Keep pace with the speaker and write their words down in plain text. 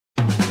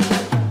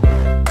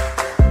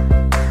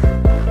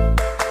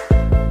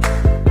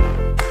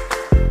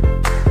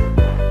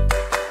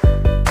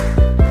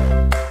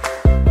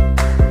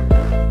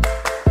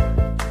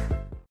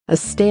a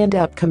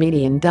stand-up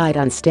comedian died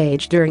on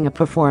stage during a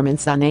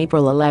performance on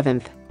April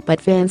 11, but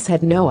fans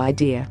had no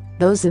idea.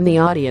 Those in the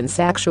audience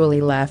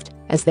actually laughed,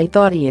 as they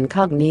thought Ian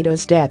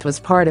Cognito's death was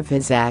part of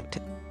his act.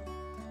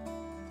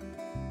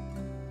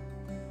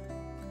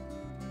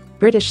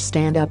 British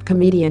stand-up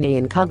comedian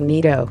Ian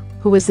Cognito,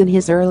 who was in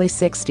his early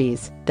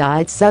 60s,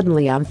 died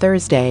suddenly on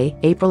Thursday,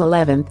 April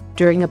 11,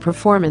 during a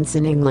performance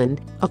in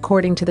England,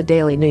 according to the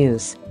Daily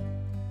News.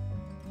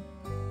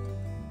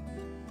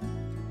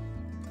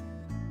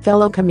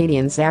 Fellow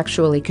comedians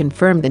actually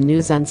confirmed the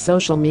news on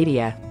social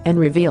media and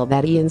revealed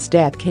that Ian's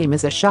death came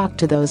as a shock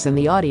to those in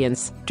the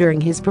audience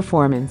during his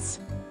performance.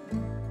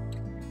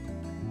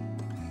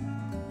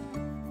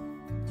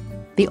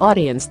 The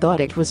audience thought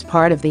it was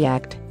part of the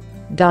act.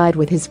 "Died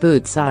with his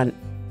boots on.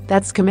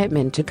 That's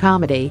commitment to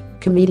comedy,"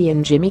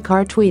 comedian Jimmy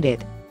Carr tweeted.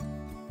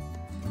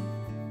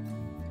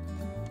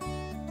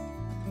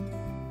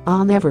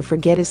 "I'll never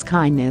forget his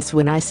kindness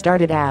when I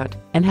started out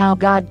and how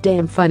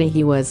goddamn funny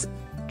he was."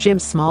 Jim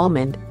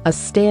Smallman, a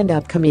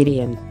stand-up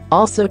comedian,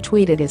 also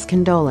tweeted his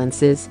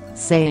condolences,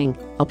 saying,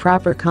 "A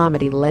proper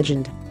comedy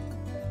legend."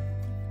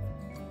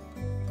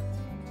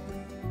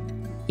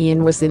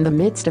 Ian was in the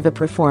midst of a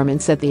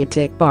performance at the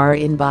Attic Bar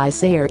in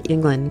Bayshire,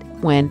 England,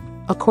 when,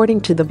 according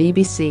to the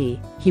BBC,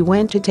 he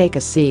went to take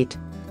a seat.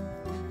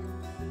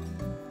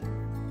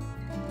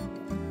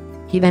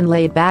 He then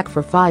laid back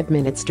for 5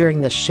 minutes during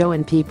the show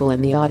and people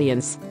in the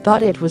audience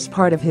thought it was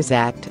part of his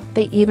act.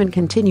 They even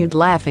continued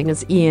laughing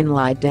as Ian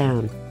lied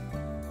down.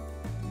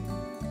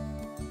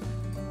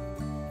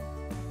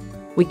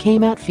 "We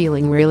came out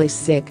feeling really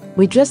sick.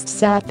 We just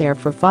sat there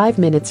for 5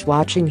 minutes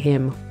watching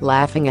him,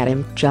 laughing at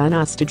him," John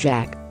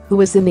Ostojak, who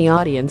was in the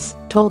audience,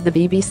 told the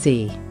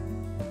BBC.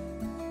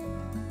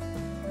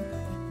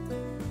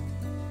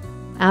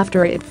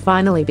 After it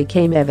finally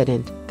became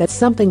evident that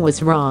something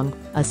was wrong,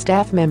 a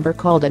staff member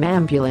called an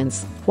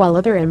ambulance while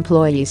other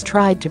employees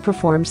tried to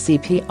perform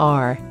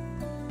CPR.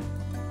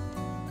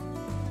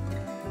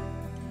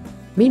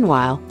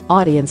 Meanwhile,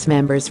 audience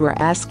members were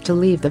asked to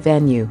leave the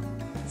venue.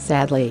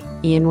 Sadly,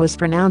 Ian was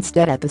pronounced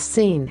dead at the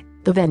scene,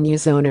 the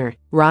venue's owner,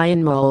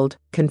 Ryan Mould,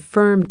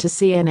 confirmed to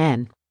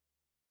CNN.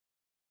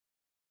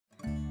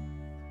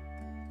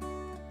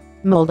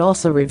 Mould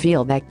also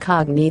revealed that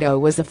Cognito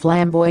was a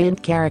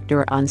flamboyant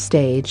character on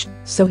stage,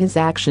 so his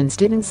actions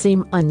didn't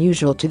seem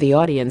unusual to the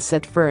audience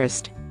at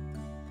first.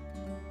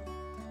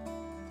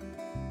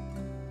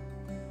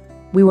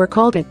 "We were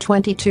called at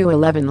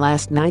 22:11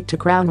 last night to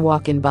Crown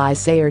Walk in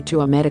Bayshire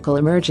to a medical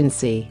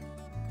emergency.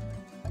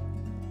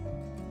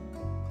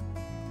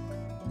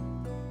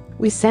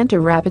 We sent a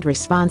rapid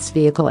response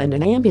vehicle and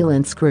an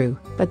ambulance crew,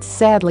 but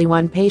sadly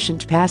one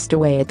patient passed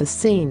away at the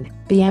scene,"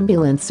 the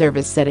ambulance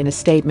service said in a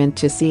statement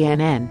to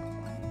CNN.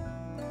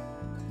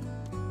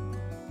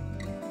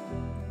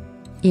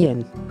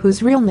 Ian,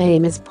 whose real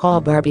name is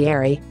Paul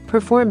Barbieri,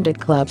 performed at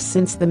clubs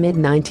since the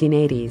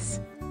mid-1980s.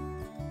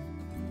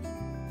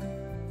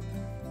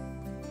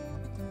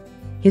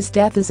 His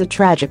death is a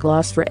tragic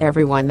loss for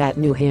everyone that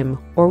knew him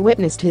or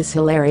witnessed his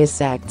hilarious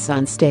acts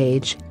on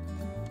stage.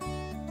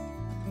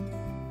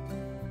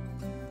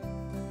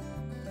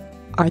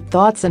 Our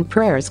thoughts and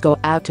prayers go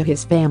out to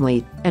his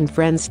family and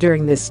friends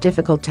during this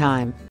difficult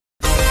time.